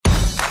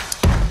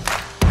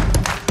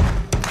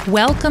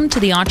Welcome to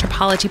the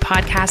Entrepology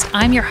podcast.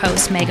 I'm your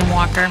host, Megan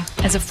Walker.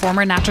 As a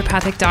former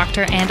naturopathic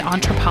doctor and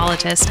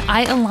anthropologist,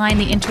 I align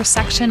the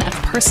intersection of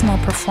personal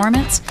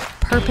performance,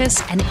 purpose,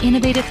 and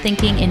innovative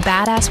thinking in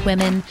badass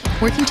women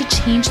working to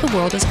change the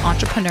world as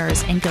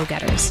entrepreneurs and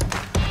go-getters.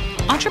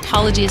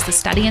 Entrepology is the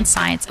study and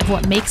science of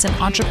what makes an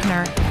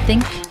entrepreneur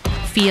think,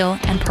 feel,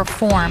 and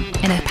perform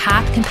in a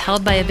path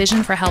compelled by a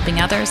vision for helping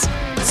others,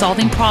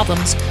 solving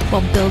problems,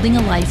 while building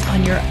a life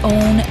on your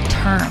own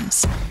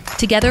terms.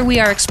 Together, we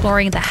are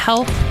exploring the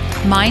health,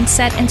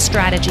 mindset, and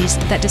strategies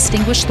that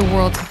distinguish the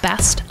world's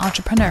best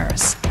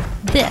entrepreneurs.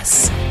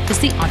 This is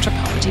the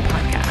Entrepology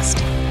Podcast.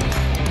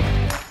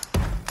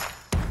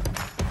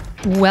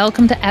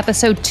 Welcome to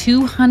episode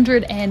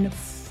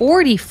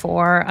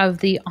 244 of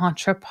the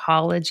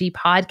Entrepology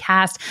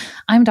Podcast.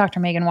 I'm Dr.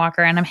 Megan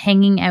Walker, and I'm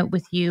hanging out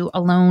with you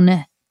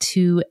alone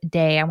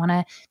today. I want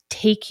to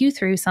take you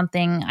through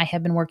something I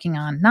have been working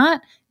on.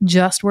 Not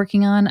just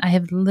working on, I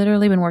have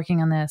literally been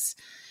working on this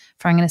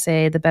for, I'm going to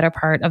say, the better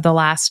part of the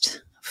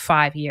last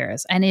 5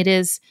 years. And it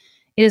is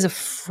a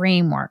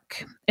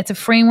framework. It's a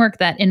framework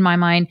that, in my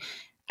mind,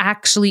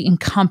 actually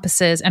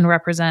encompasses and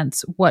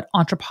represents what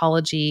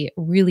anthropology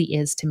really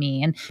is to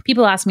me. And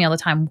people ask me all the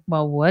time,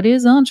 well, what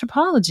is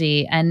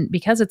anthropology? And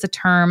because it's a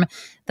term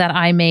that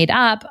I made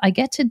up, I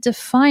get to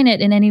define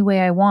it in any way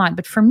I want.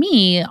 But for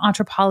me,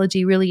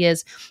 anthropology really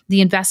is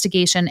the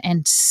investigation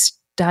and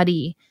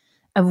study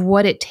of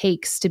what it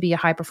takes to be a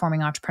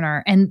high-performing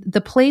entrepreneur. And the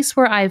place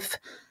where I've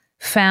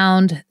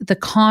found the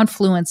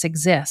confluence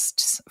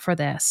exists for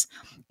this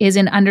is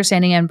in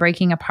understanding and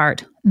breaking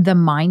apart the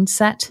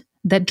mindset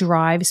that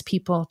drives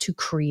people to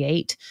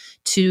create,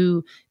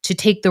 to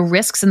take the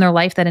risks in their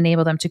life that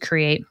enable them to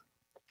create.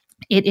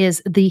 It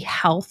is the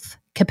health,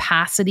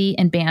 capacity,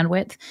 and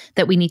bandwidth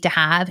that we need to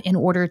have in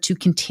order to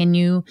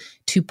continue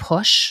to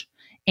push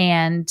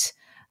and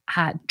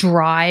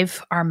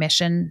drive our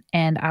mission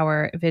and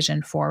our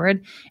vision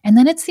forward. And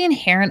then it's the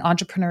inherent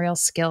entrepreneurial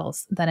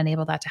skills that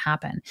enable that to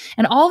happen.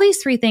 And all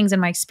these three things, in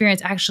my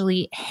experience,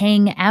 actually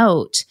hang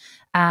out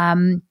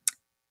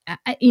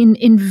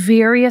in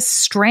various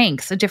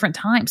strengths at different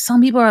times.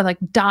 Some people are like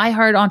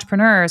diehard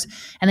entrepreneurs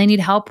and they need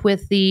help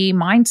with the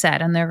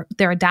mindset and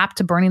they're adapt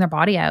to burning their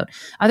body out.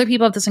 Other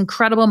people have this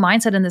incredible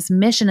mindset and this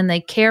mission and they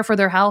care for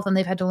their health and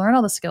they've had to learn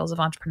all the skills of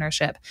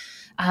entrepreneurship.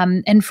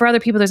 And for other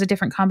people, there's a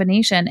different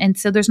combination. And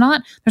so there's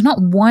not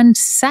one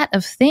set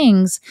of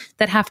things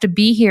that have to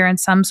be here in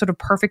some sort of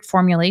perfect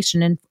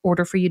formulation in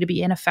order for you to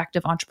be an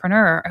effective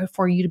entrepreneur or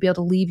for you to be able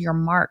to leave your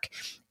mark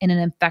in an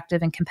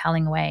effective and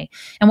compelling way.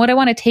 And what I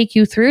want to take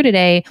you through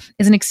today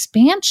is an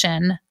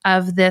expansion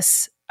of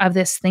this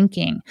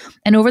thinking.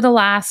 And over the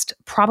last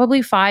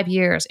probably 5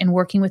 years in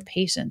working with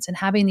patients and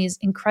having these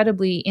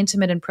incredibly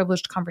intimate and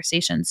privileged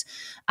conversations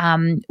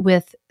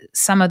with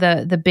some of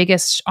the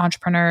biggest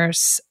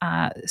entrepreneurs,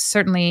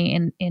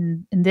 certainly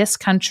in this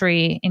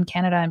country, in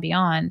Canada and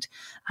beyond,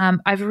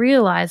 I've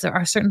realized there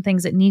are certain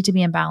things that need to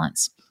be in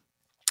balance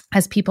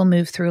as people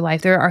move through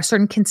life. There are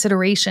certain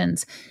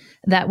considerations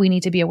that we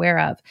need to be aware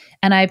of.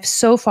 And I've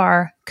so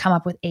far come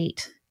up with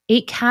eight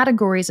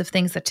categories of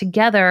things that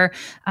together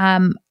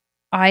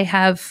I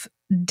have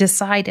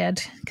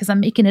decided, because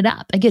I'm making it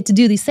up, I get to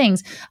do these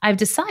things, I've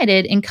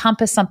decided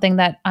encompass something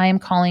that I am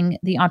calling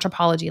the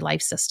Entrepology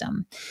life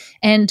system.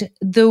 And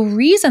the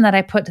reason that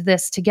I put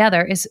this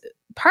together is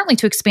partly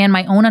to expand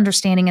my own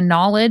understanding and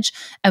knowledge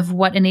of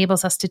what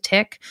enables us to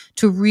tick,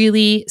 to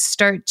really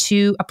start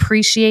to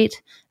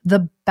appreciate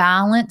the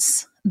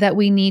balance that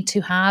we need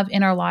to have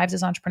in our lives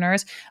as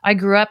entrepreneurs. I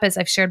grew up, as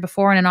I've shared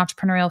before, in an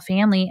entrepreneurial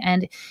family.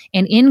 And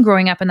in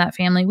growing up in that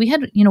family, we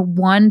had,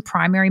 one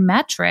primary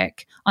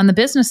metric on the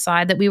business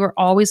side that we were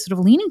always sort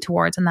of leaning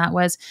towards. And that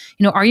was,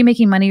 are you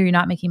making money or you're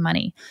not making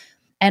money?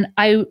 And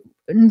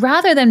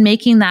rather than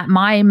making that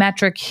my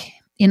metric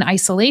in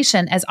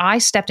isolation, as I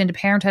stepped into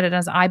parenthood and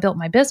as I built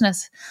my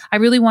business, I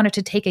really wanted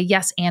to take a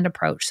yes and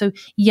approach. So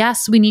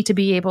yes, we need to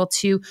be able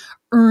to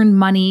earn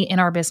money in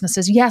our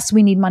businesses. Yes,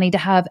 we need money to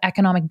have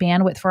economic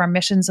bandwidth for our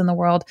missions in the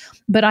world.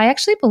 But I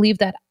actually believe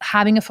that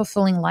having a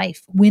fulfilling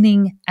life,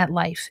 winning at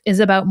life, is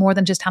about more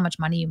than just how much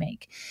money you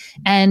make.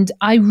 And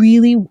I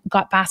really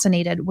got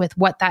fascinated with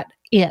what that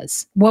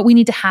is, what we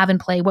need to have in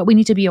play, what we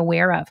need to be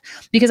aware of.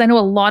 Because I know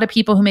a lot of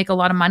people who make a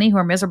lot of money who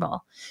are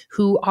miserable,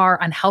 who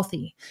are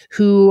unhealthy,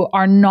 who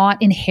are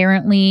not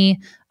inherently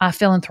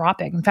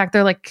philanthropic. In fact,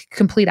 they're like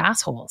complete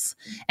assholes.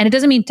 And it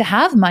doesn't mean to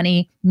have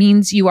money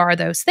means you are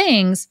those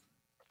things.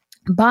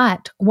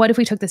 But what if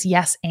we took this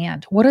yes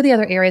and? What are the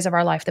other areas of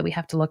our life that we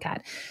have to look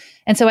at?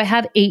 And so I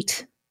have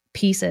 8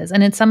 pieces.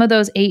 And in some of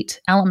those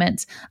 8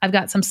 elements, I've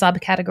got some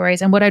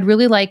subcategories. And what I'd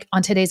really like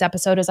on today's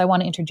episode is I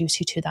want to introduce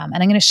you to them.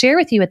 And I'm going to share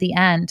with you at the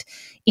end,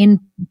 in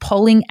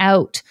pulling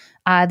out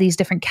these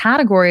different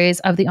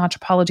categories of the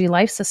Entrepology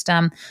life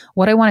system,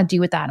 what I want to do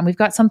with that. And we've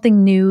got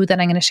something new that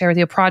I'm going to share with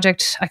you, a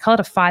project, I call it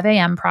a 5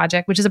 a.m.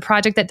 project, which is a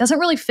project that doesn't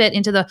really fit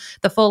into the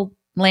full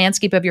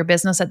landscape of your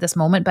business at this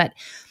moment, but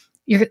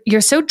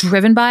you're so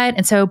driven by it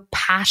and so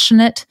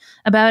passionate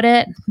about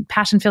it.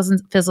 Passion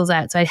fizzles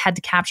out. So I had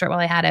to capture it while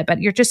I had it.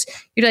 But you're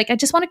like, I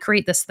just want to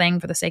create this thing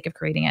for the sake of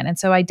creating it. And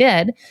so I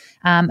did.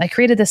 I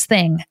created this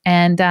thing,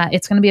 and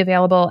it's going to be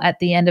available at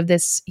the end of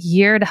this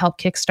year to help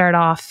kickstart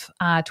off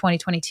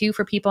 2022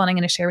 for people. And I'm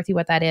going to share with you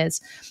what that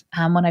is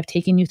when I've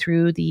taken you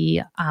through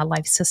the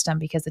life system,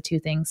 because the two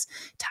things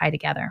tie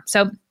together.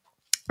 So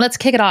let's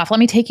kick it off. Let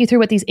me take you through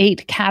what these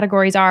 8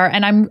 categories are.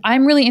 And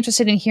I'm really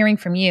interested in hearing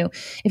from you.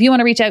 If you want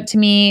to reach out to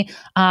me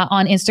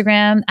on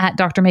Instagram at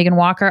Dr. Megan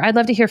Walker, I'd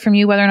love to hear from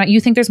you whether or not you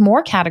think there's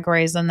more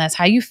categories than this,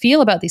 how you feel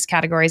about these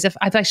categories. If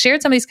I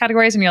shared some of these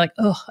categories and you're like,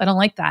 oh, I don't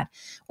like that,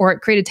 or it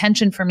created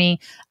tension for me,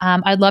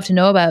 I'd love to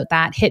know about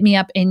that. Hit me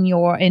up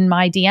in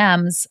my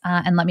DMs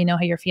and let me know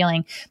how you're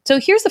feeling. So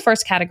here's the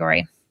first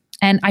category.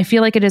 And I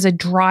feel like it is a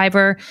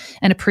driver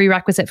and a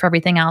prerequisite for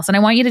everything else. And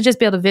I want you to just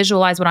be able to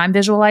visualize what I'm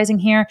visualizing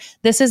here.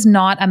 This is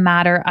not a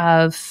matter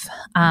of,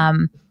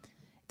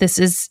 this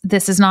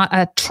is not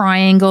a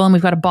triangle and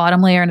we've got a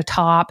bottom layer and a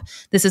top.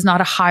 This is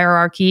not a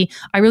hierarchy.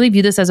 I really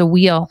view this as a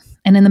wheel.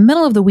 And in the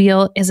middle of the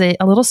wheel is a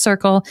little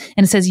circle,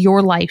 and it says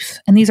your life.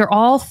 And these are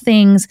all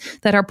things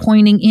that are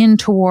pointing in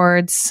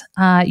towards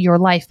your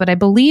life. But I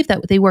believe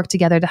that they work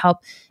together to help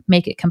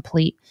make it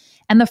complete.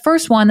 And the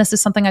first one, this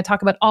is something I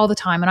talk about all the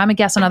time, and I'm a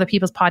guest on other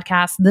people's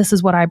podcasts. This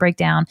is what I break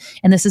down.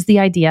 And this is the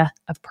idea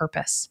of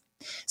purpose.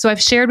 So I've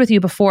shared with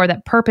you before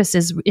that purpose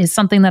is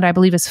something that I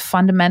believe is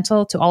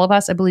fundamental to all of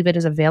us. I believe it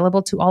is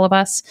available to all of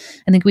us.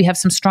 I think we have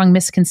some strong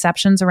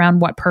misconceptions around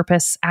what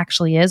purpose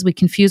actually is. We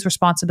confuse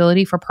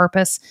responsibility for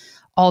purpose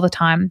all the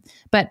time.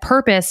 But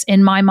purpose,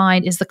 in my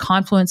mind, is the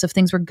confluence of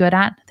things we're good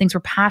at, things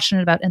we're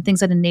passionate about, and things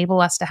that enable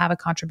us to have a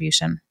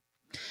contribution.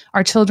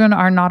 Our children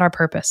are not our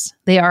purpose.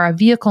 They are a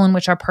vehicle in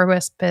which our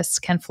purpose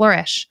can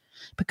flourish.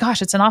 But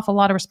gosh, it's an awful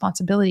lot of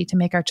responsibility to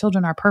make our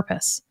children our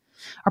purpose.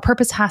 Our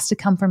purpose has to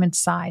come from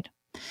inside.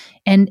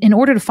 And in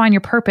order to find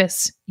your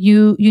purpose,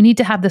 you need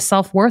to have the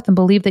self-worth and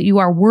believe that you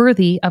are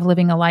worthy of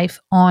living a life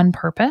on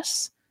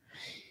purpose.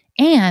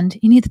 And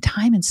you need the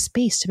time and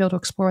space to be able to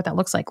explore what that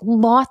looks like.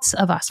 Lots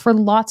of us, for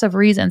lots of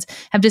reasons,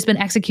 have just been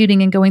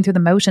executing and going through the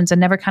motions and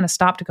never kind of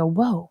stopped to go,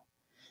 whoa,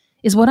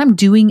 is what I'm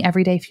doing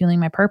every day fueling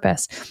my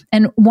purpose?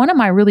 And one of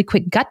my really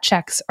quick gut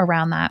checks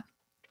around that,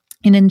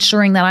 in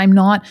ensuring that I'm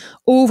not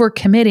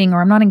overcommitting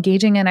or I'm not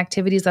engaging in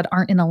activities that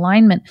aren't in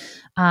alignment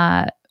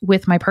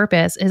with my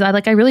purpose, is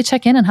I really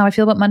check in on how I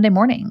feel about Monday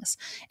mornings.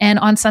 And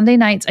on Sunday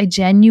nights, I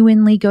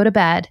genuinely go to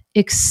bed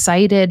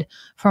excited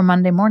for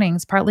Monday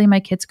mornings. Partly my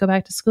kids go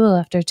back to school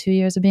after 2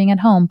 years of being at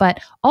home, but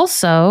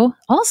also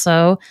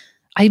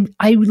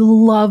I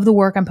love the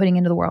work I'm putting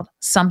into the world.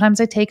 Sometimes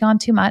I take on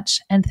too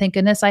much, and thank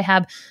goodness I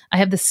have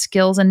the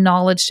skills and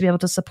knowledge to be able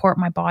to support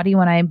my body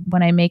when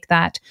I make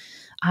that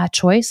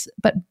choice.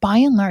 But by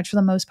and large, for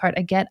the most part,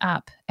 I get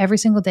up every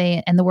single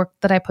day, and the work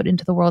that I put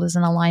into the world is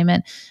in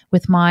alignment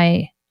with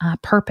my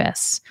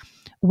purpose,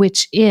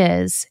 which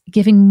is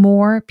giving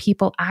more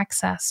people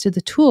access to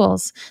the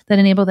tools that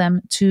enable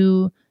them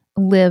to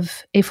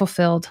live a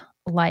fulfilled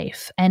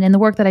life. And in the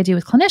work that I do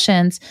with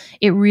clinicians,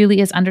 it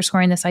really is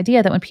underscoring this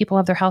idea that when people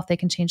have their health, they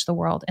can change the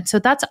world. And so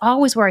that's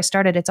always where I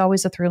started. It's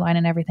always a through line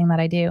in everything that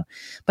I do.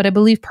 But I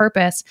believe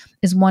purpose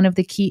is one of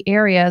the key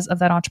areas of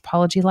that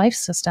Entrepology life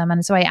system.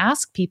 And so I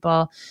ask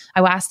people,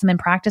 I ask them in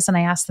practice, and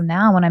I ask them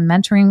now when I'm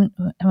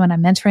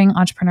mentoring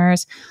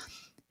entrepreneurs,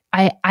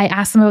 I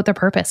ask them about their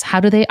purpose.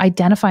 How do they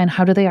identify and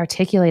how do they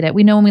articulate it?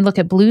 We know when we look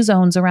at blue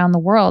zones around the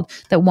world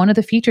that one of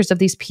the features of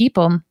these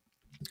people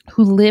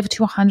who live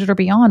to 100 or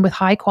beyond with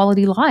high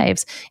quality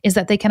lives is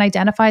that they can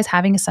identify as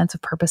having a sense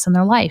of purpose in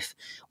their life.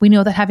 We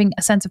know that having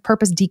a sense of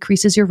purpose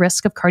decreases your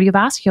risk of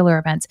cardiovascular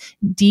events,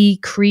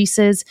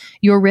 decreases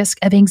your risk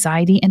of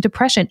anxiety and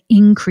depression,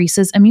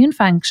 increases immune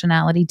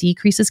functionality,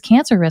 decreases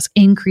cancer risk,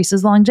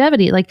 increases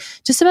longevity. Like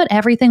just about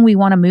everything we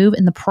want to move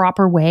in the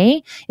proper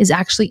way is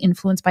actually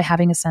influenced by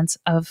having a sense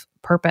of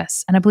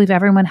purpose. And I believe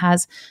everyone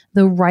has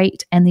the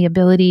right and the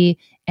ability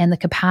and the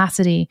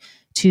capacity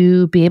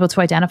to be able to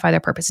identify their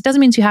purpose. It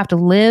doesn't mean you have to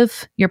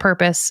live your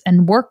purpose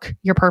and work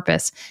your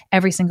purpose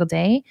every single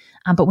day.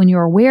 But when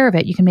you're aware of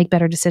it, you can make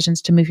better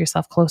decisions to move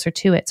yourself closer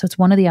to it. So it's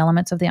one of the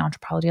elements of the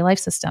Entrepology life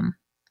system.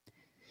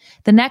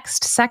 The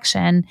next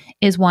section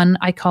is one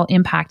I call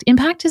impact.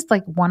 Impact is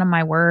like one of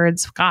my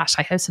words. Gosh,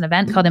 I host an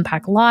event called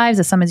Impact Lives.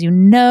 As some of you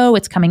know,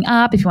 it's coming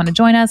up. If you want to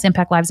join us,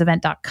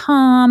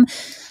 impactlivesevent.com.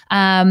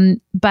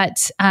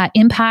 But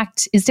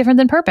impact is different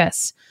than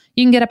purpose.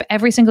 You can get up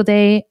every single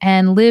day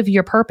and live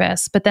your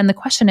purpose. But then the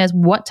question is,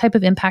 what type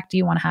of impact do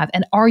you want to have?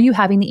 And are you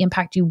having the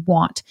impact you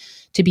want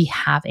to be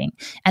having?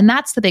 And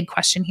that's the big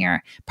question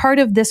here. Part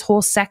of this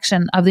whole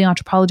section of the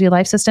Entrepology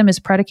life system is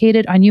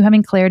predicated on you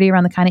having clarity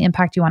around the kind of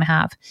impact you want to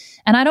have.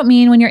 And I don't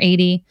mean when you're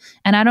 80,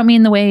 and I don't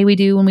mean the way we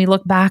do when we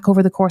look back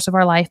over the course of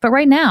our life, but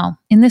right now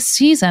in this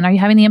season, are you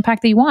having the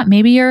impact that you want?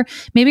 Maybe you're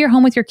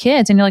home with your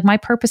kids and you're like, my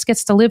purpose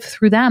gets to live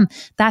through them.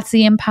 That's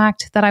the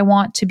impact that I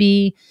want to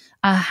be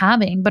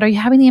having, but are you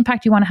having the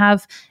impact you want to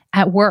have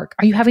at work?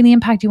 Are you having the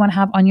impact you want to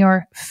have on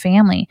your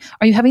family?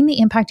 Are you having the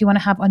impact you want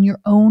to have on your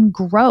own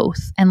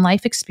growth and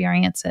life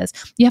experiences?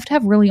 You have to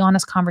have really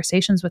honest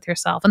conversations with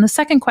yourself. And the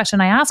second question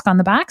I ask on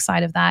the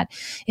backside of that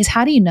is,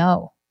 how do you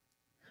know?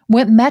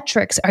 What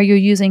metrics are you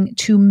using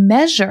to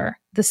measure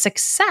the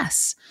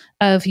success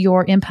of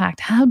your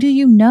impact? How do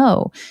you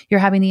know you're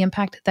having the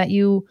impact that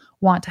you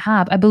want to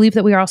have? I believe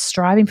that we are all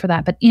striving for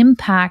that, but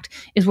impact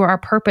is where our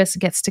purpose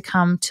gets to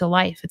come to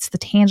life. It's the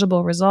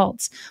tangible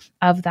results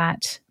of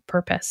that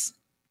purpose.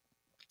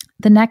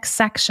 The next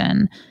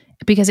section,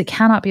 because it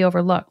cannot be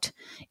overlooked,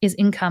 is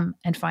income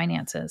and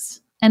finances.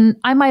 And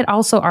I might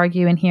also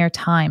argue in here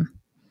time,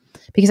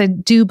 because I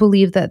do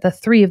believe that the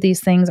three of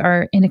these things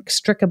are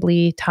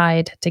inextricably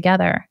tied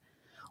together.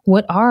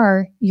 What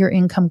are your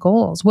income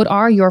goals? What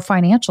are your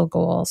financial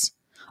goals?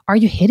 Are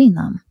you hitting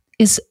them?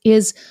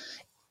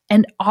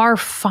 And are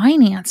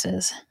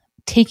finances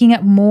taking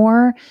up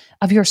more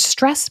of your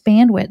stress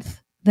bandwidth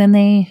than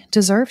they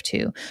deserve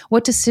to?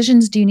 What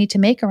decisions do you need to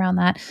make around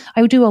that?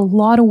 I would do a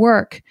lot of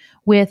work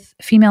with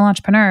female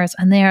entrepreneurs,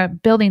 and they're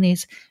building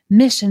these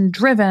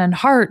mission-driven,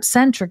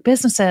 heart-centric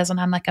businesses. And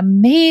I'm like,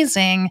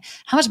 amazing.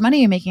 How much money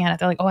are you making at it?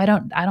 They're like, oh, I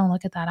don't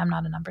look at that. I'm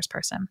not a numbers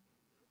person.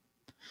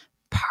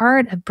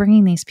 Part of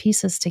bringing these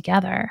pieces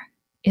together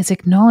is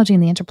acknowledging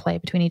the interplay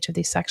between each of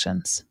these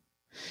sections.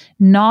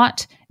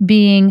 Not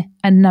being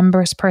a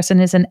numbers person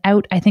is an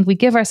out I think we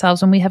give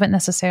ourselves when we haven't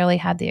necessarily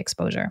had the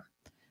exposure.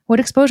 What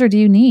exposure do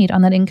you need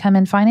on that income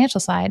and financial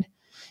side?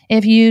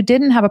 If you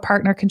didn't have a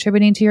partner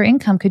contributing to your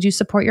income, could you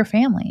support your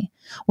family?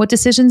 What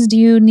decisions do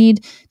you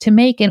need to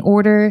make in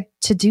order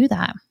to do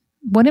that?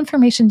 What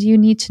information do you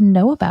need to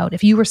know about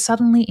if you were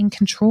suddenly in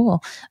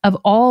control of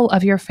all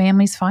of your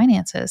family's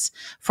finances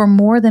for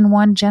more than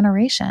one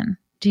generation?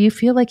 Do you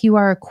feel like you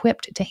are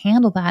equipped to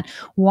handle that?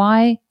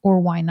 Why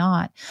or why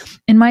not?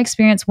 In my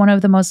experience, one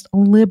of the most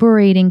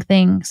liberating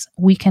things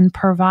we can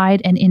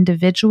provide an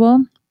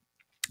individual,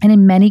 and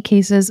in many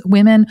cases,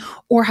 women,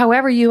 or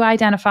however you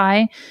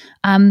identify,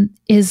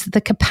 is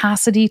the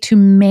capacity to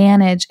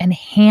manage and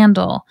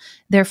handle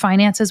their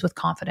finances with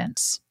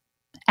confidence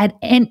at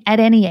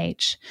any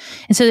age.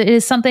 And so it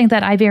is something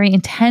that I very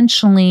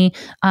intentionally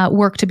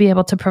work to be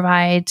able to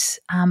provide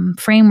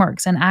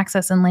frameworks and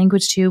access and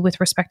language to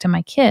with respect to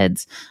my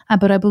kids.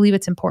 But I believe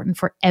it's important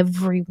for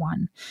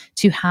everyone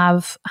to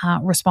have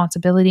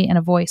responsibility and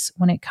a voice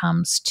when it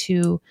comes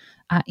to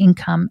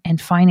income and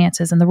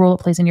finances and the role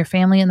it plays in your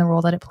family and the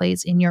role that it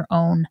plays in your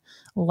own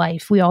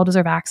life. We all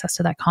deserve access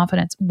to that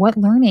confidence. What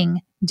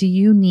learning do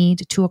you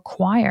need to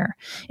acquire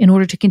in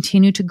order to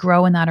continue to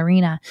grow in that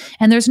arena?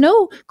 And there's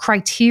no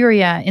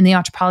criteria in the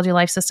Entrepology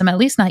life system, at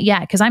least not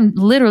yet, because I'm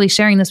literally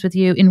sharing this with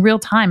you in real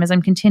time as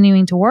I'm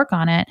continuing to work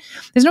on it.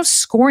 There's no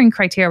scoring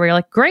criteria where you're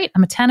like, great,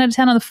 I'm a 10 out of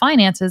 10 on the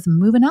finances,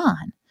 moving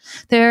on.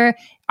 There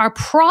are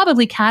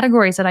probably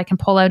categories that I can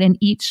pull out in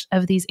each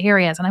of these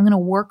areas. And I'm going to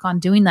work on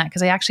doing that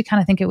because I actually kind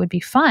of think it would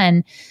be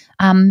fun.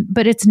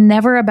 But it's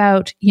never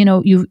about,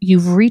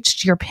 you've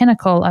reached your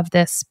pinnacle of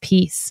this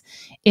piece.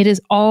 It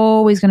is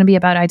always going to be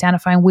about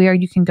identifying where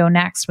you can go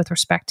next with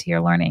respect to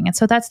your learning. And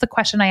so that's the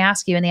question I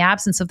ask you in the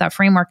absence of that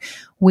framework.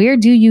 Where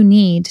do you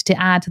need to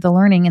add to the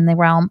learning in the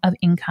realm of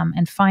income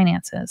and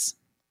finances?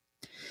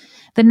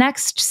 The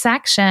next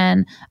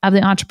section of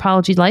the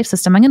Entrepology life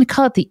system, I'm going to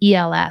call it the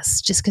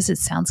ELS just because it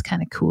sounds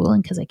kind of cool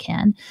and because I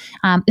can,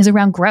 is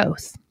around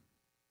growth.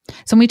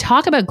 So when we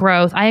talk about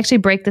growth, I actually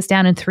break this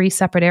down in 3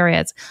 separate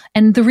areas.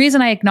 And the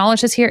reason I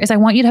acknowledge this here is I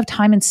want you to have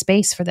time and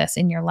space for this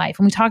in your life.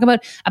 When we talk about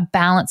a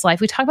balanced life,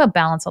 we talk about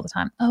balance all the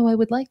time. Oh, I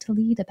would like to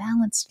lead a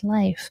balanced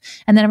life.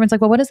 And then everyone's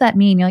like, well, what does that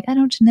mean? You're like, I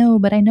don't know,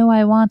 but I know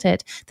I want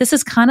it. This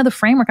is kind of the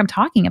framework I'm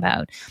talking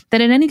about,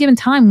 that at any given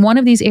time, one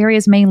of these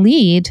areas may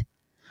lead,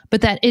 but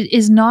that it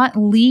is not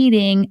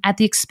leading at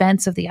the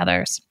expense of the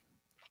others.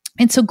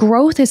 And so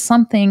growth is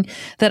something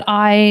that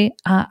I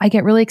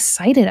get really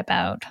excited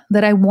about,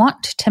 that I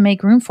want to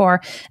make room for.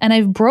 And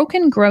I've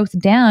broken growth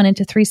down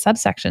into 3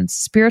 subsections: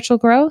 spiritual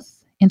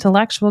growth,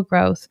 intellectual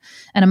growth,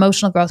 and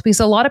emotional growth. Because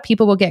a lot of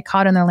people will get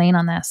caught in their lane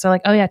on this. They're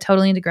like, oh yeah,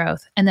 totally into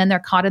growth. And then they're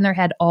caught in their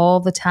head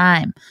all the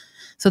time.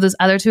 So those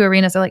other 2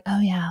 arenas are like, oh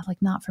yeah, like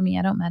not for me.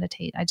 I don't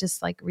meditate. I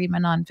just like read my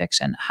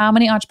nonfiction. How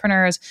many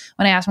entrepreneurs,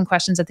 when I ask them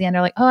questions at the end,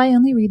 are like, oh, I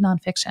only read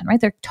nonfiction, right?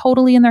 They're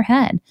totally in their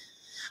head.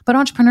 But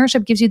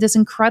entrepreneurship gives you this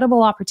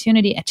incredible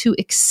opportunity to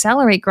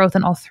accelerate growth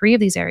in all 3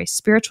 of these areas: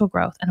 spiritual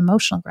growth and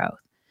emotional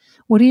growth.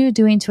 What are you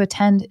doing to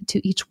attend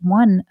to each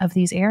one of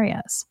these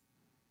areas?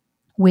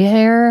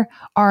 Where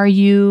are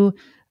you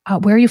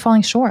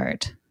falling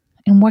short?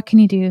 And what can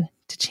you do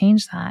to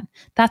change that?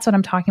 That's what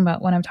I'm talking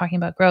about when I'm talking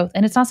about growth.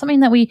 And it's not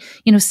something that we,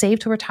 save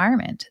to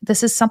retirement.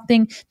 This is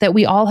something that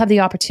we all have the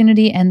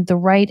opportunity and the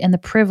right and the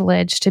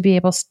privilege to be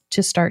able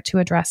to start to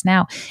address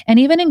now. And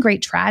even in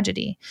great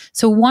tragedy.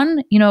 So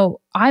one,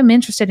 I'm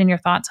interested in your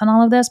thoughts on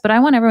all of this, but I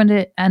want everyone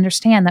to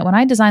understand that when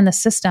I design the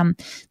system,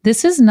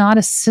 this is not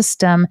a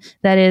system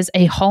that is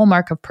a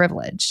hallmark of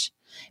privilege.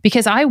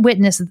 Because I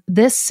witnessed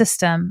this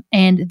system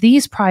and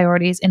these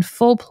priorities in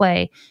full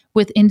play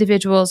with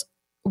individuals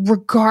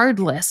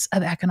regardless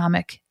of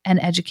economic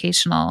and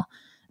educational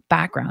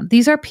background.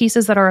 These are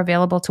pieces that are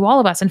available to all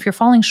of us. And if you're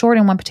falling short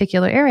in one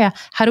particular area,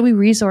 how do we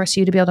resource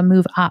you to be able to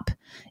move up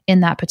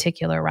in that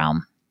particular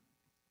realm?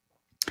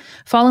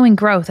 Following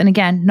growth, and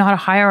again, not a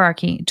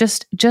hierarchy,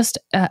 just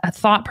a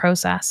thought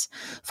process.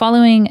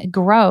 Following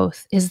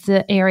growth is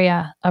the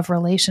area of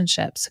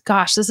relationships.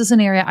 Gosh, this is an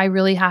area I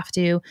really have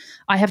to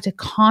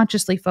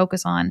consciously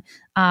focus on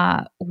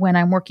when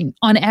I'm working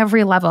on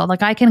every level.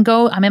 Like I'm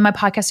in my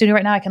podcast studio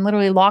right now. I can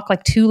literally lock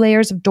like 2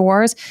 layers of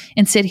doors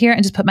and sit here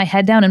and just put my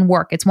head down and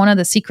work. It's one of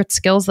the secret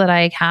skills that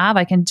I have.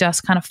 I can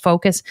just kind of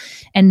focus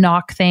and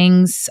knock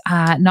things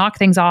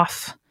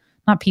off,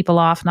 not people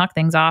off, knock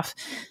things off.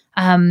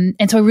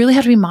 And so I really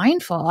have to be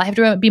mindful. I have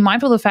to be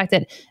mindful of the fact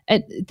that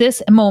at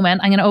this moment,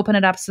 I'm going to open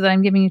it up so that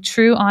I'm giving you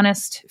true,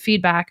 honest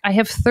feedback. I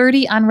have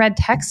 30 unread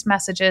text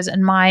messages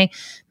in my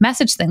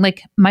message thing.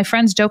 Like my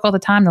friends joke all the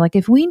time. They're like,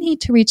 if we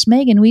need to reach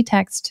Megan, we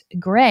text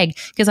Greg,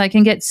 because I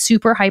can get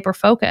super hyper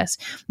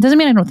focused. Doesn't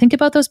mean I don't think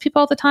about those people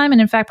all the time.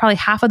 And in fact, probably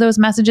half of those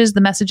messages,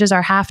 the messages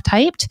are half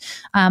typed.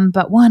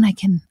 But one,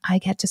 I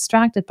get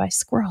distracted by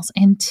squirrels.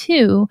 And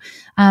two,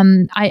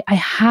 I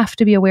have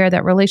to be aware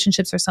that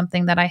relationships are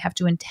something that I have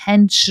to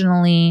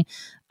intentionally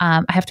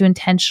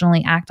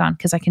act on,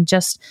 because I can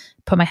just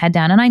put my head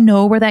down. And I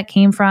know where that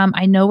came from.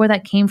 I know where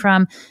that came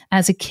from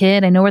as a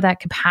kid. I know where that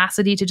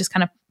capacity to just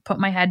kind of put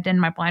my head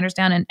and my blinders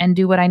down and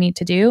do what I need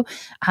to do.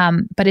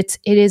 But it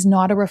is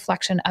not a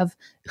reflection of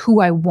who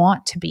I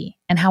want to be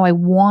and how I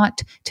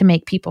want to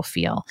make people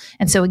feel.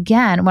 And so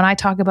again, when I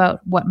talk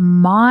about what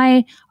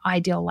my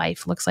ideal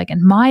life looks like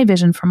and my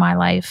vision for my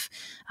life,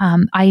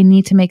 I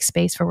need to make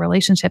space for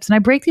relationships. And I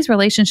break these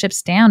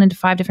relationships down into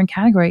 5 different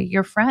categories.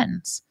 Your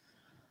friends.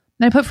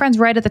 And I put friends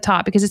right at the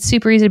top because it's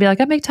super easy to be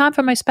like, I make time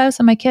for my spouse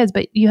and my kids,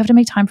 but you have to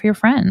make time for your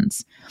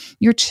friends.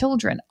 Your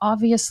children,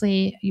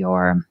 obviously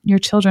your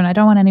children. I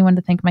don't want anyone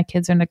to think my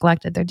kids are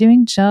neglected. They're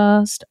doing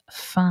just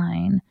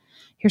fine.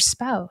 Your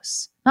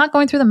spouse, not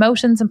going through the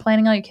motions and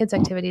planning all your kids'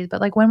 activities,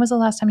 but like, when was the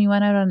last time you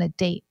went out on a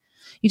date?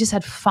 You just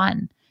had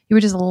fun. You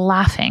were just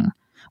laughing.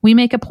 We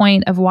make a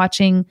point of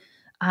watching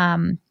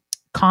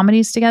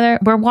comedies together.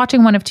 We're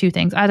watching one of 2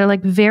 things, either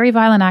like very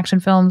violent action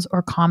films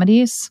or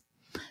comedies.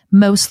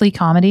 Mostly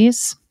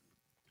comedies.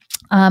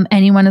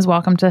 Anyone is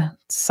welcome to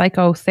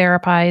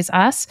psychotherapize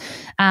us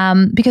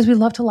because we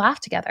love to laugh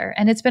together.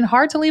 And it's been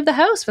hard to leave the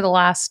house for the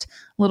last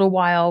little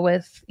while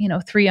with,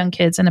 3 young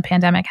kids and a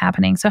pandemic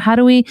happening. So how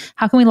can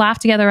we laugh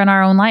together in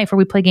our own life, or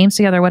we play games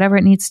together, whatever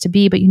it needs to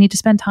be, but you need to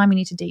spend time, you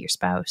need to date your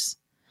spouse.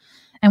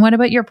 And what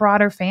about your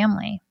broader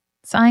family?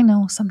 So I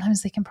know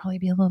sometimes they can probably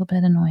be a little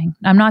bit annoying.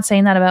 I'm not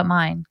saying that about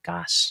mine,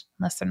 gosh,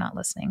 unless they're not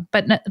listening.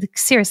 But no,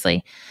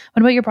 seriously,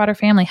 what about your broader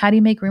family? How do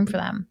you make room for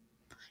them?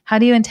 How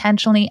do you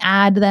intentionally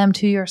add them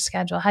to your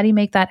schedule? How do you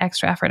make that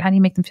extra effort? How do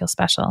you make them feel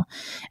special?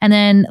 And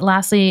then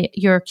lastly,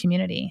 your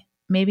community.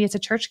 Maybe it's a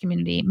church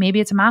community. Maybe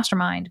it's a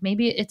mastermind.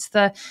 Maybe it's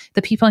the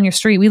people in your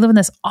street. We live in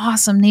this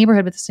awesome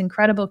neighborhood with this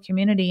incredible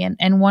community.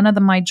 And one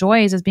of my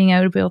joys is being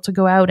able to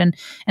go out and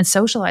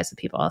socialize with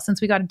people.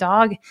 Since we got a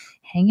dog,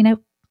 hanging out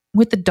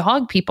with the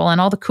dog people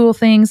and all the cool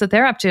things that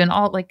they're up to, and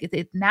all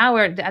now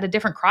we're at a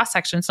different cross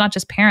section. It's not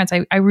just parents.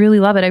 I really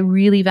love it. I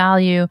really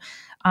value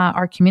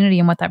our community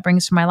and what that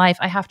brings to my life.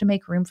 I have to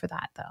make room for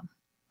that though.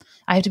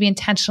 I have to be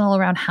intentional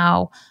around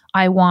how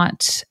I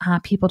want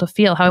people to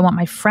feel, how I want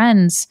my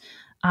friends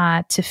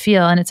to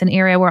feel. And it's an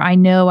area where I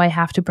know I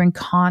have to bring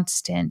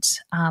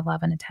constant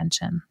love and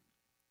attention.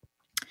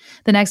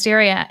 The next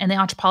area in the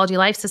Entrepology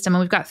life system,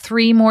 and we've got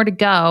 3 more to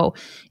go,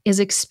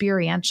 is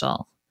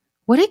experiential.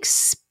 What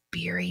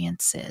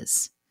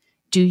experiences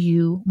do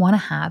you want to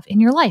have in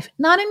your life?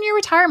 Not in your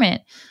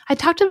retirement. I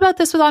talked about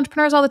this with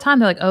entrepreneurs all the time.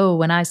 They're like, oh,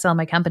 when I sell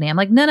my company. I'm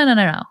like,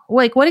 no.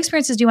 Like, what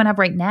experiences do you want to have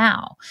right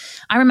now?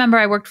 I remember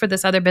I worked for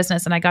this other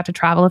business and I got to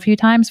travel a few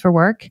times for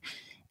work.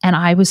 And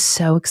I was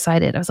so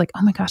excited. I was like,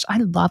 oh my gosh, I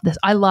love this.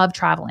 I love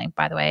traveling,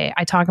 by the way.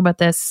 I talk about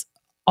this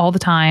all the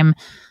time.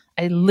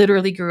 I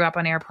literally grew up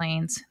on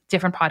airplanes,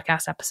 different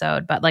podcast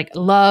episode, but like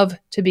love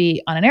to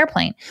be on an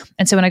airplane.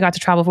 And so when I got to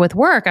travel with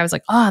work, I was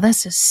like, oh,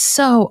 this is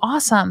so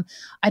awesome.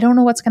 I don't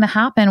know what's going to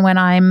happen when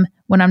I'm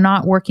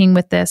not working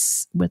with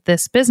this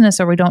business,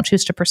 or we don't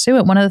choose to pursue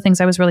it. One of the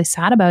things I was really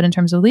sad about in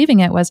terms of leaving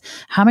it was,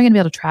 how am I going to be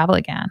able to travel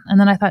again? And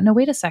then I thought, no,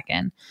 wait a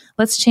second.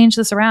 Let's change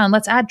this around.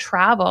 Let's add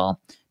travel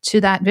to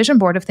that vision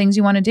board of things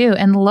you want to do.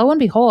 And lo and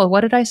behold,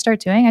 what did I start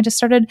doing? I just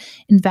started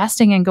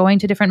investing and going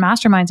to different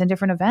masterminds and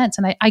different events.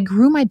 And I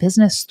grew my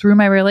business through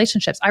my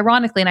relationships.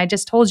 Ironically, and I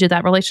just told you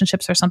that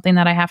relationships are something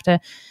that I have to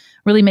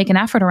really make an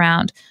effort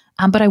around.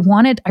 But it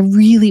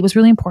was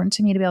really important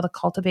to me to be able to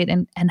cultivate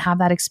and have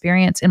that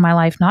experience in my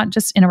life, not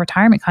just in a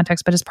retirement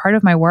context, but as part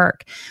of my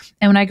work.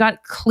 And when I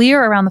got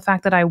clear around the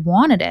fact that I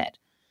wanted it,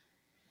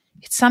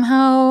 it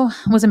somehow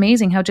was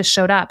amazing how it just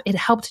showed up. It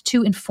helped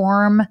to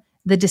inform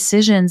the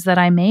decisions that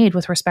I made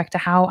with respect to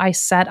how I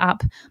set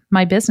up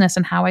my business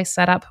and how I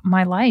set up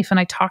my life. And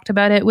I talked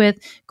about it with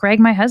Greg,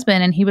 my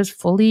husband, and he was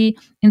fully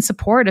in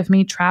support of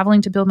me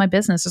traveling to build my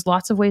business. There's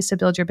lots of ways to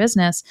build your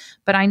business,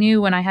 but I knew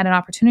when I had an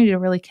opportunity to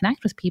really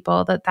connect with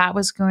people that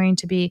was going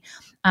to be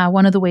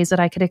one of the ways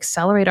that I could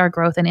accelerate our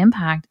growth and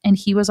impact. And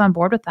he was on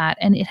board with that.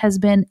 And it has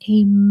been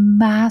a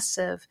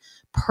massive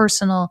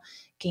personal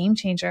game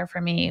changer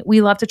for me. We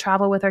love to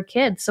travel with our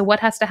kids. So what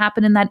has to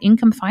happen in that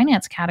income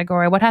finance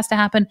category? What has to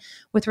happen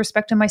with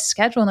respect to my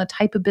schedule and the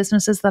type of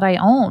businesses that I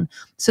own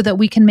so that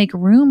we can make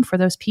room for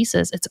those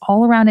pieces? It's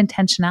all around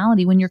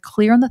intentionality. When you're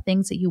clear on the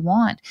things that you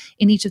want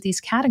in each of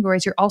these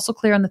categories, you're also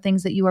clear on the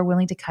things that you are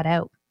willing to cut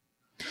out.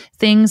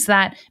 Things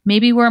that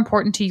maybe were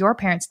important to your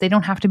parents, they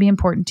don't have to be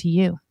important to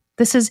you.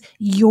 This is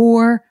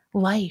your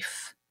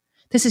life.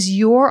 This is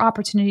your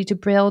opportunity to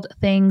build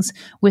things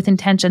with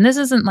intention. This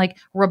isn't like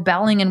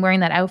rebelling and wearing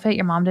that outfit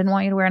your mom didn't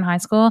want you to wear in high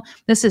school.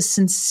 This is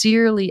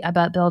sincerely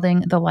about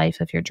building the life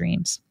of your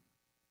dreams.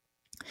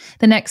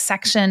 The next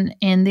section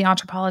in the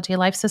Entrepology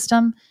life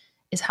system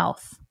is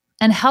health.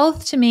 And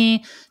health to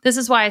me, this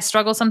is why I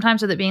struggle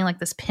sometimes with it being like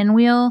this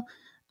pinwheel.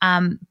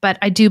 But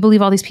I do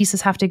believe all these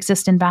pieces have to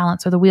exist in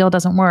balance or the wheel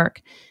doesn't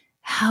work.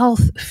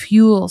 Health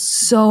fuels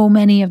so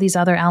many of these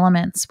other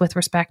elements with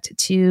respect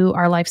to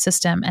our life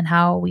system and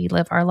how we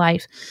live our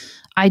life.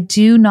 I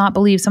do not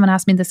believe, someone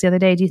asked me this the other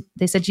day,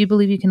 they said, do you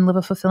believe you can live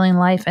a fulfilling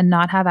life and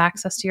not have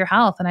access to your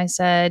health? And I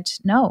said,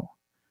 no,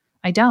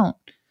 I don't.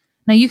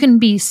 Now you can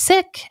be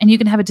sick and you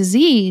can have a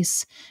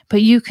disease,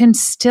 but you can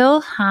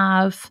still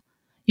have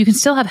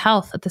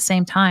health at the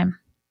same time.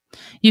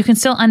 You can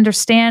still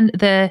understand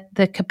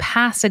the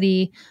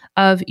capacity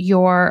of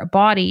your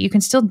body. You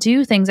can still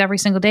do things every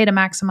single day to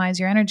maximize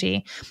your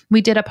energy. We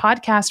did a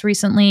podcast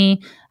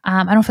recently.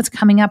 I don't know if it's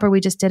coming up or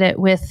we just did it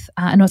with,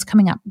 no, it's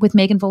coming up with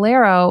Megan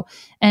Valero.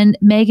 And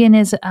Megan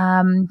is,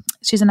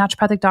 she's a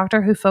naturopathic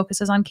doctor who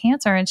focuses on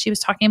cancer. And she was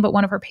talking about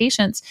one of her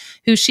patients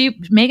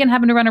Megan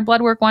happened to run her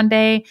blood work one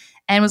day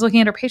and was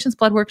looking at her patient's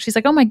blood work. She's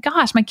like, oh my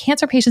gosh, my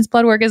cancer patient's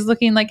blood work is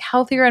looking like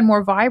healthier and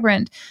more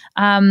vibrant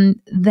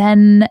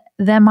than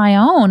my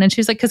own. And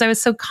she's like, because I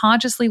was so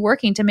consciously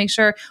working to make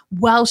sure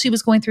while she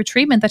was going through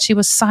treatment that she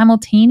was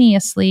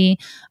simultaneously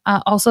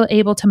also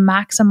able to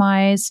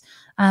maximize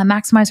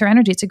her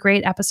energy. It's a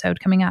great episode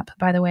coming up,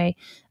 by the way.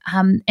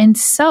 And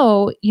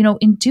so,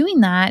 in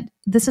doing that,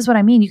 this is what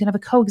I mean. You can have a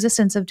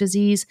coexistence of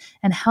disease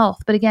and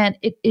health. But again,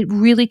 it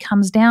really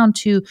comes down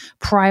to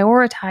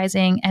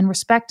prioritizing and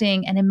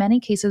respecting, and in many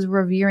cases,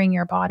 revering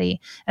your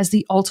body as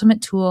the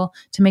ultimate tool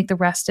to make the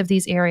rest of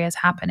these areas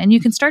happen. And you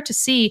can start to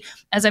see,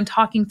 as I'm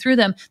talking through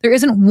them, there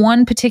isn't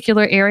one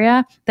particular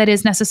area that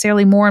is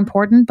necessarily more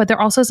important, but there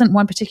also isn't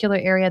one particular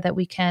area that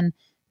we can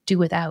do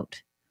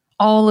without.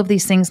 All of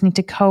these things need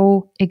to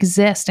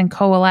coexist and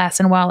coalesce.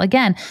 And while,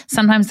 again,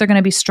 sometimes they're going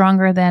to be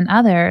stronger than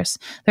others,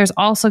 there's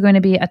also going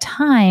to be a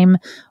time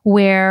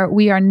where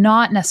we are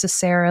not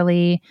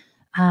necessarily,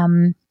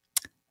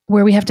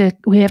 where we have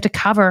to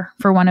cover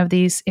for one of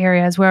these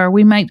areas, where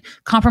we might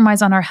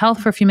compromise on our health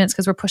for a few minutes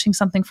because we're pushing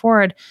something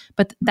forward,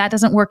 but that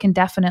doesn't work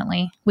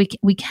indefinitely.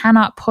 We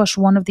cannot push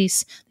one of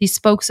these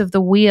spokes of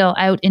the wheel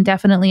out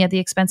indefinitely at the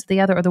expense of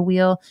the other, or the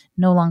wheel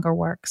no longer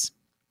works.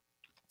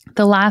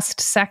 The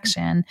last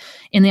section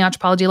in the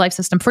Entrepology life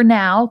system for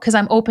now, because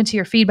I'm open to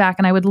your feedback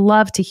and I would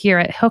love to hear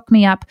it. Hook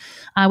me up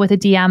with a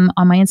DM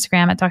on my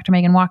Instagram at Dr.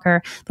 Megan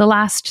Walker. The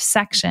last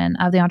section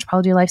of the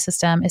Entrepology life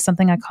system is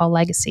something I call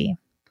legacy.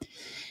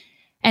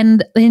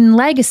 And in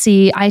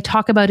legacy, I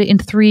talk about it in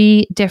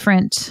 3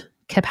 different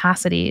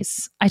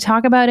capacities. I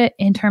talk about it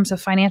in terms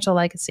of financial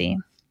legacy.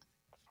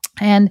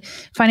 And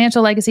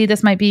financial legacy,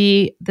 this might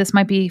be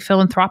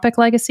philanthropic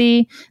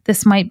legacy.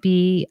 This might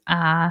be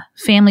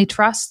family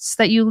trusts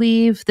that you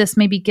leave. This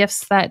may be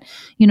gifts that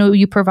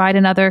you provide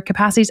in other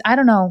capacities. I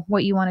don't know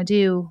what you want to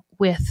do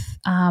with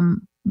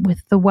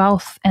the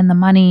wealth and the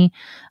money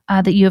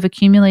that you have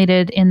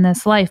accumulated in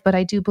this life, but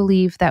I do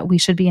believe that we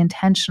should be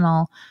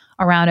intentional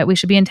around it. We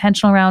should be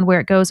intentional around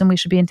where it goes, and we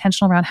should be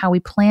intentional around how we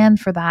plan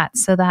for that,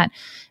 so that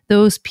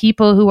those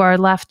people who are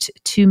left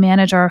to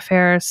manage our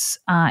affairs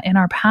in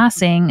our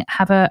passing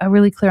have a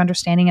really clear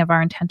understanding of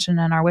our intention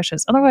and our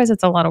wishes. Otherwise,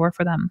 it's a lot of work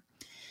for them.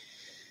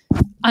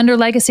 Under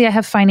legacy, I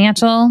have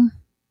financial.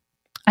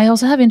 I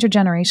also have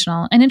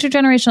intergenerational. And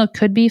intergenerational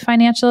could be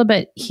financial,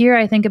 but here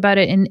I think about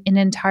it in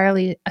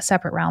entirely a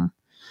separate realm.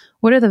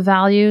 What are the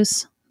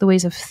values, the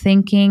ways of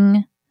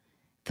thinking,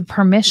 the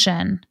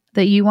permission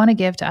that you want to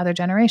give to other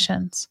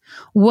generations?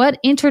 What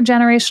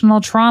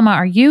intergenerational trauma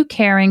are you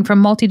carrying from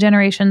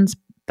multi-generations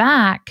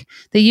back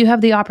that you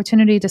have the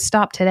opportunity to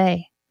stop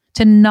today,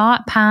 to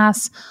not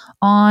pass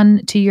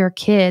on to your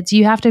kids?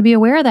 You have to be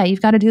aware of that.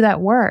 You've got to do that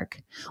work.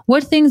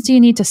 What things do you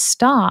need to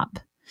stop?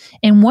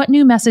 And what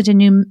new message and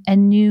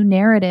new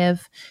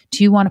narrative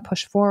do you want to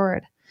push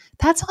forward?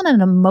 That's on an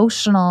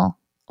emotional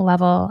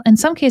level. In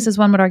some cases,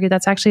 one would argue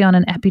that's actually on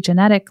an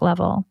epigenetic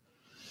level.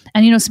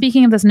 And,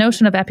 speaking of this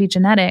notion of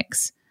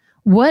epigenetics,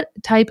 what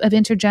type of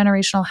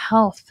intergenerational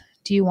health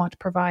do you want to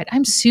provide?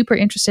 I'm super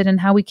interested in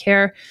how we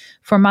care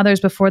for mothers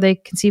before they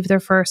conceive their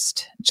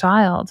first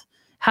child.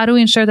 How do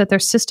we ensure that their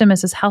system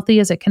is as healthy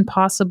as it can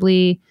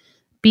possibly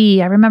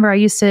be? I remember I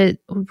used to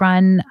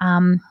run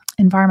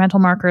environmental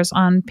markers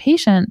on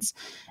patients,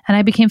 and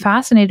I became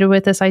fascinated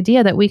with this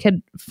idea that we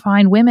could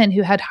find women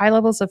who had high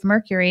levels of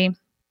mercury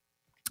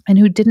and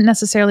who didn't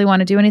necessarily want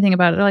to do anything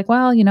about it. They're like,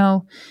 well,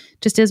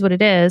 just is what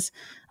it is.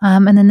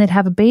 And then they'd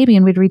have a baby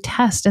and we'd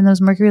retest and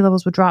those mercury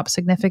levels would drop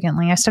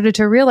significantly. I started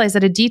to realize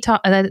that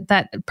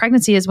that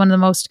pregnancy is one of the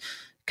most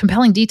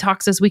compelling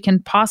detoxes we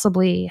can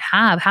possibly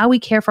have. How we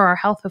care for our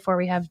health before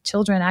we have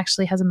children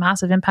actually has a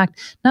massive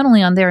impact, not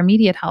only on their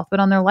immediate health, but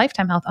on their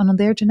lifetime health, on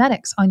their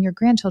genetics, on your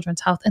grandchildren's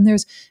health. And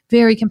there's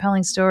very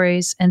compelling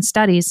stories and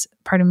studies,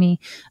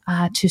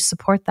 to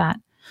support that.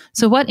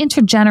 So what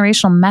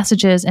intergenerational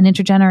messages and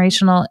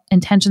intergenerational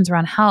intentions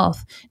around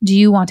health do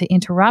you want to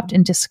interrupt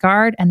and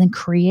discard and then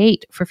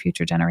create for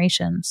future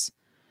generations?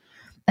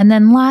 And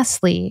then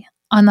lastly,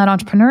 on that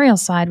entrepreneurial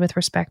side with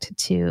respect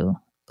to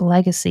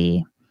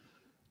legacy,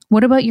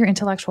 what about your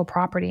intellectual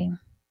property?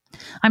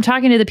 I'm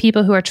talking to the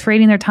people who are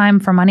trading their time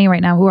for money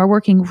right now, who are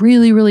working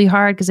really, really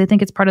hard because they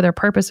think it's part of their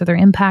purpose or their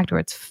impact or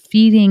it's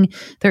feeding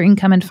their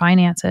income and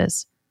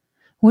finances.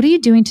 What are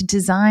you doing to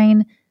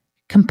design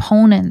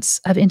components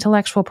of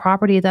intellectual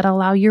property that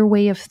allow your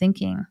way of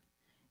thinking,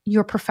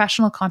 your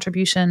professional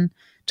contribution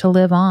to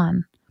live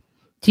on?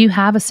 Do you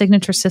have a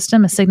signature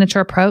system, a signature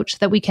approach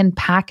that we can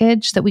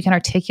package, that we can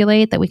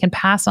articulate, that we can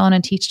pass on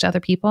and teach to other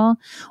people?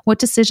 What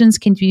decisions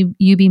can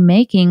you be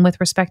making with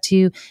respect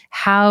to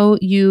how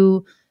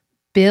you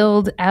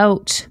build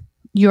out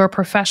your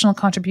professional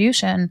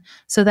contribution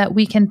so that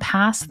we can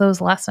pass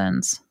those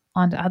lessons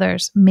on to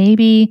others?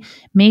 Maybe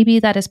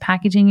that is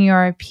packaging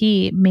your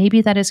IP. Maybe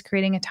that is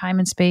creating a time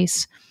and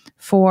space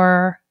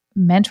for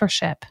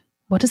mentorship.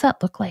 What does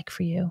that look like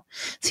for you?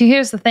 So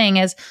here's the thing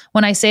is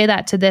when I say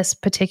that to this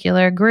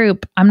particular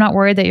group, I'm not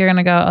worried that you're going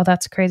to go, oh,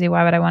 that's crazy.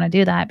 Why would I want to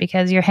do that?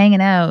 Because you're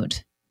hanging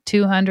out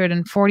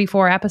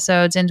 244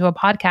 episodes into a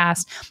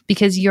podcast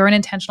because you're an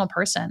intentional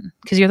person,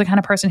 because you're the kind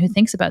of person who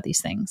thinks about these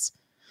things,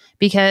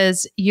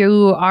 because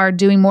you are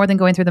doing more than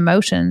going through the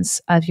motions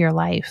of your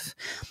life.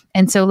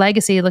 And so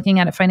legacy, looking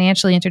at it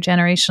financially,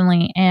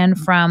 intergenerationally, and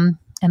from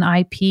an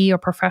IP or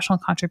professional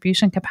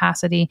contribution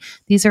capacity,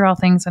 these are all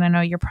things that I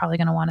know you're probably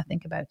going to want to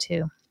think about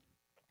too.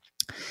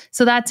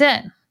 So that's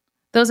it.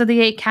 Those are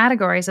the 8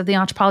 categories of the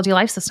Entrepology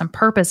life system: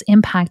 purpose,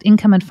 impact,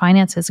 income and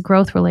finances,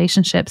 growth,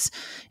 relationships,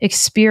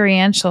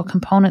 experiential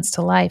components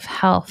to life,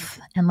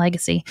 health, and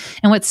legacy.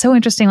 And what's so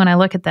interesting when I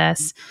look at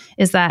this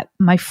is that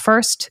my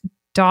first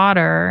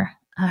daughter,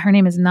 her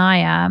name is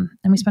Naya,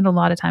 and we spent a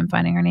lot of time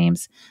finding her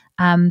names,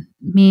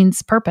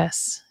 means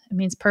purpose. It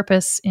means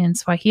purpose in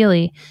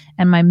Swahili.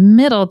 And my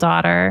middle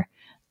daughter,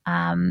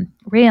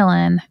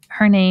 Raylan,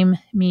 her name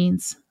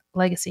means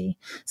legacy.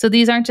 So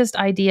these aren't just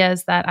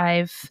ideas that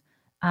I've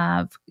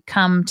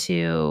come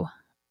to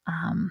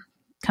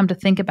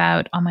think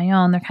about on my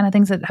own. They're kind of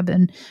things that have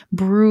been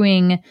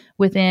brewing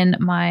within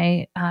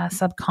my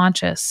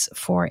subconscious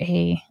for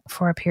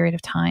a period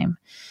of time.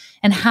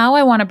 And how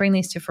I want to bring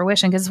these to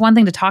fruition, because it's one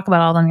thing to talk about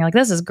all of them. You're like,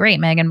 this is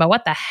great, Megan, but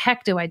what the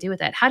heck do I do with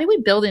it? How do we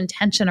build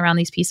intention around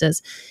these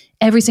pieces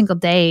every single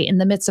day in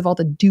the midst of all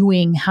the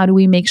doing? How do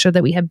we make sure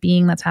that we have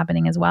being that's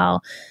happening as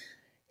well?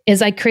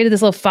 Is I created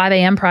this little 5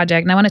 a.m.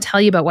 project, and I want to tell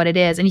you about what it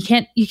is. And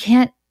you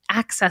can't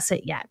access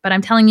it yet, but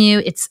I'm telling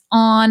you, it's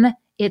on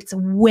its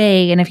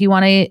way. And if you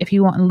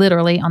want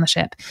literally on the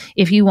ship,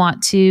 if you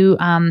want to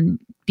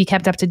be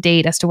kept up to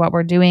date as to what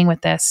we're doing with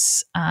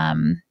this,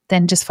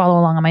 then just follow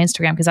along on my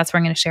Instagram, because that's where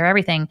I'm going to share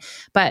everything.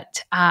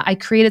 But I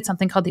created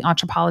something called the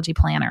Entrepology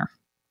Planner.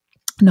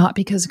 Not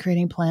because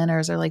creating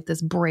planners are like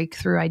this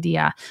breakthrough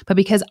idea, but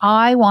because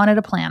I wanted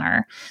a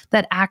planner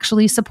that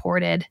actually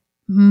supported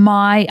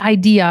my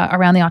idea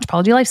around the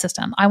Entrepology life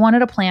system. I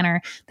wanted a planner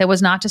that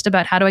was not just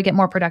about how do I get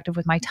more productive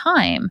with my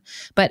time,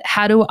 but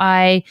how do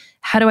I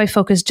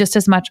focus just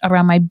as much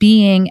around my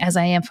being as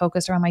I am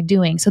focused around my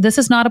doing. So this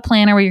is not a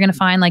planner where you're going to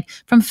find like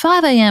from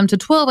 5 a.m. to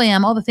 12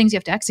 a.m. all the things you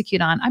have to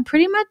execute on. I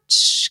pretty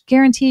much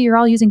guarantee you're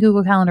all using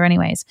Google Calendar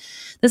anyways.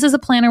 This is a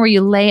planner where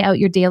you lay out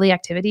your daily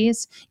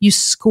activities. You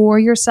score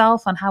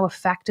yourself on how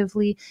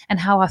effectively and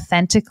how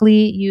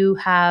authentically you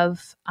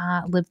have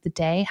lived the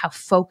day, how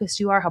focused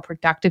you are, how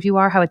productive you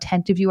are, how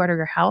attentive you are to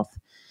your health.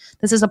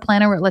 This is a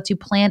planner where it lets you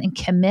plan and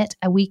commit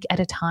a week at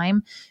a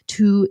time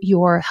to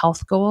your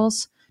health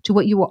goals, to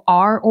what you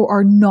are or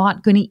are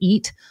not going to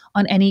eat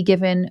on any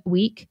given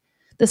week.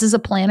 This is a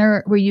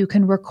planner where you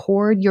can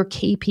record your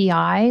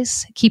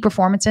KPIs, key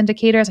performance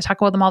indicators. I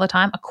talk about them all the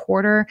time, a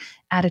quarter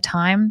at a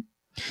time.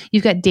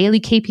 You've got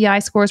daily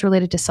KPI scores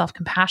related to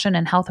self-compassion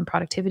and health and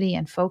productivity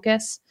and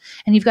focus.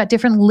 And you've got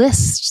different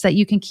lists that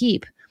you can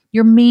keep.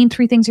 Your main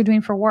 3 things you're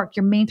doing for work,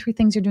 your main 3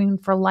 things you're doing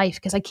for life,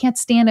 because I can't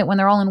stand it when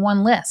they're all in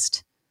one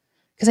list,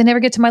 because I never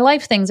get to my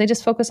life things. I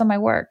just focus on my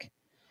work.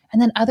 And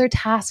then other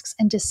tasks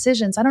and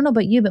decisions. I don't know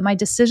about you, but my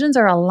decisions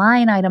are a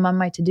line item on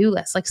my to-do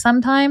list. Like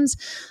sometimes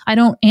I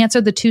don't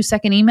answer the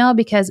 2-second email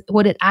because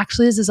what it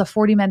actually is a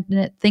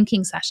 40-minute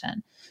thinking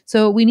session.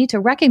 So we need to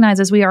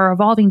recognize as we are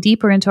evolving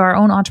deeper into our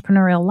own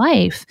entrepreneurial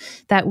life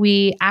that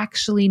we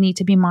actually need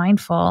to be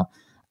mindful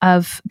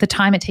of the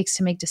time it takes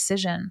to make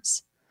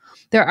decisions.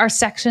 There are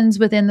sections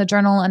within the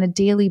journal on a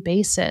daily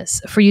basis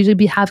for you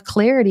to have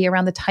clarity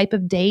around the type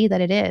of day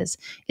that it is.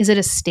 Is it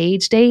a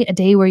stage day, a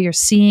day where you're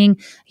seeing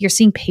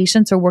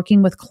patients or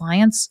working with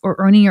clients or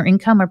earning your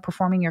income or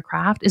performing your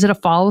craft? Is it a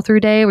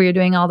follow-through day where you're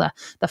doing all the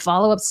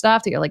follow-up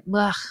stuff that you're like,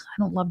 ugh, I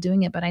don't love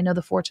doing it, but I know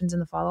the fortunes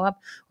in the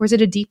follow-up? Or is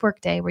it a deep work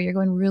day where you're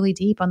going really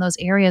deep on those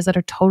areas that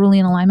are totally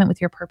in alignment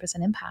with your purpose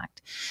and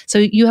impact? So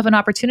you have an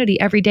opportunity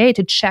every day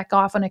to check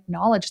off and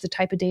acknowledge the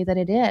type of day that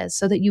it is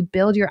so that you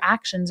build your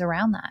actions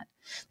around that.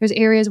 There's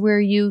areas where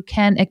you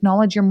can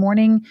acknowledge your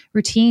morning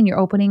routine, your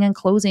opening and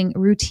closing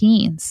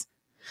routines,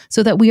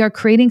 so that we are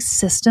creating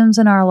systems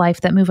in our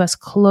life that move us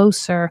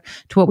closer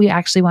to what we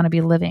actually want to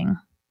be living,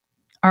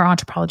 our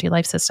Entrepology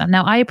life system.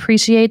 Now, I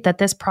appreciate that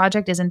this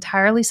project is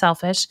entirely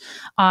selfish.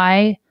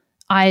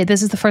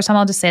 This is the first time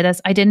I'll just say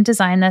this. I didn't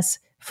design this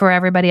for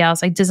everybody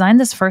else. I designed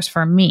this first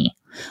for me.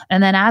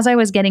 And then as I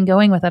was getting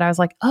going with it, I was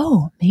like,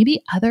 oh,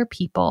 maybe other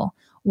people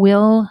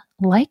will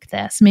like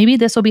this. Maybe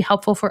this will be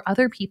helpful for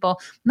other people,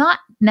 not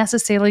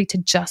necessarily to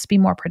just be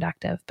more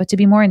productive, but to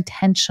be more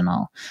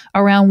intentional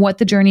around what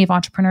the journey of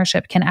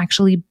entrepreneurship can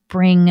actually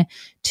bring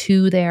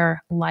to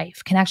their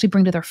life, can actually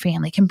bring to their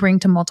family, can bring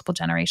to multiple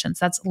generations.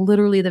 That's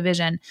literally the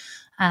vision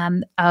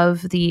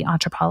of the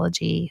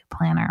Entrepology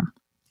Planner.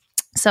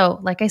 So,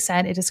 like I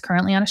said, it is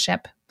currently on a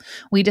ship.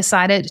 We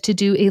decided to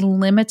do a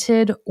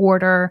limited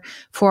order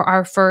for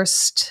our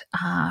first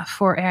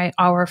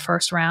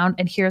round.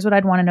 And here's what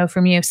I'd want to know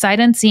from you, sight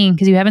unseen,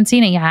 because you haven't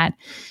seen it yet.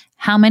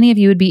 How many of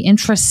you would be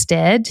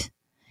interested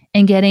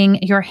in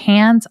getting your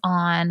hands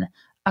on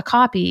a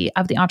copy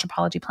of the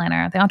Entrepology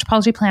Planner? The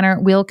Entrepology Planner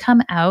will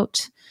come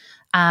out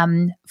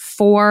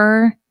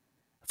four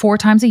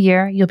times a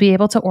year. You'll be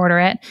able to order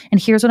it. And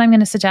here's what I'm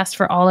going to suggest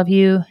for all of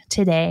you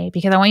today,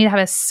 because I want you to have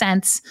a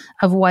sense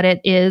of what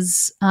it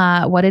is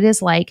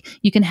like.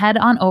 You can head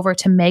on over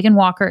to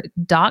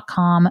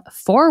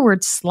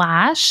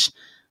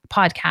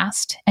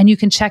meganwalker.com/podcast, and you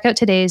can check out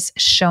today's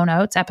show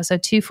notes,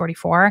 episode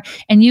 244,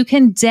 and you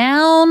can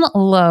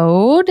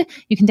download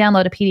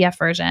a PDF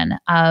version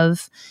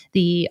of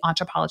the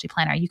Entrepology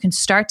Planner. You can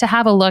start to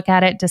have a look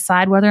at it,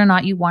 decide whether or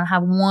not you want to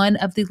have one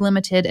of the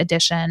limited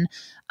edition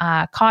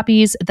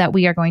copies that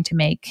we are going to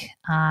make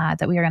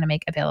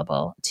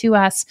available to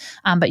us.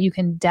 But you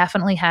can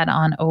definitely head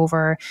on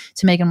over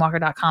to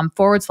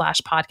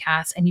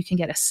meganwalker.com/podcast, and you can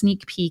get a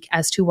sneak peek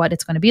as to what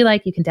it's going to be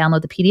like. You can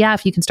download the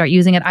PDF. You can start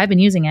using it. I've been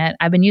using it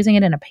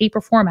in a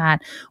paper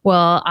format.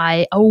 Well,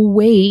 I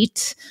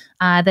await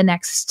the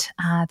next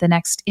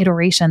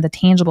iteration, the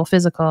tangible,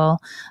 physical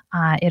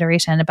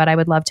iteration. But I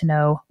would love to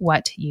know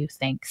what you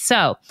think.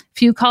 So,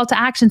 few call to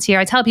actions here.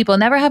 I tell people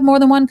never have more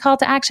than one call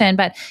to action.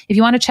 But if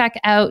you want to check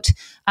out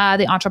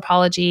the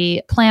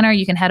Entrepology Planner,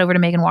 you can head over to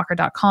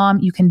meganwalker.com.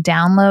 You can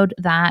download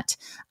that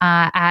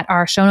at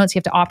our show notes. You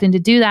have to opt in to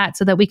do that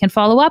so that we can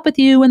follow up with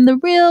you when the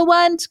real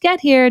ones get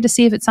here to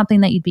see if it's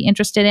something that you'd be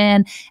interested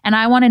in. And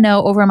I want to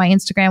know over on my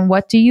Instagram,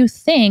 what do you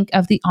think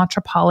of the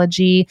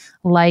Entrepology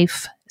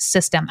life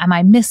system? Am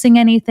I missing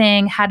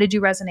anything? How did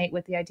you resonate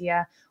with the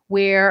idea?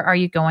 Where are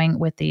you going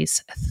with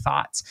these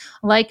thoughts?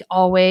 Like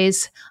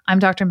always, I'm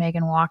Dr.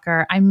 Megan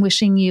Walker. I'm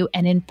wishing you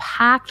an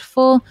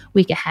impactful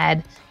week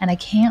ahead, and I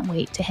can't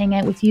wait to hang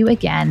out with you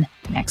again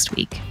next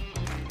week.